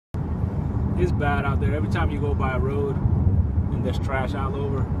it's bad out there. Every time you go by a road and there's trash all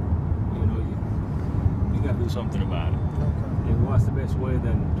over, you know, you got to do something about it. Okay. And what's the best way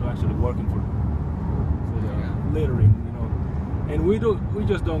than to actually working for the littering, you know? And we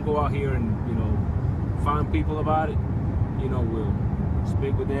just don't go out here and, you know, find people about it. You know, we'll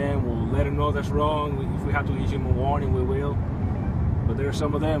speak with them, we'll let them know that's wrong. If we have to issue them a warning, we will. But there are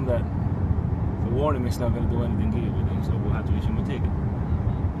some of them that the warning is not going to do anything good with them, so we'll have to issue them a ticket.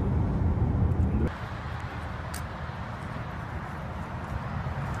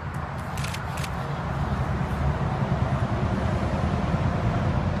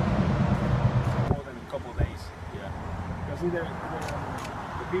 More than a couple of days, yeah. Because either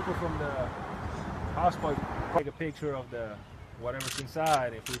the people from the hospital take a picture of the whatever's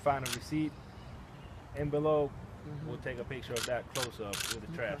inside. If we find a receipt envelope, we'll take a picture of that close up with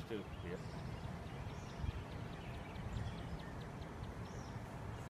the trash too. Yeah.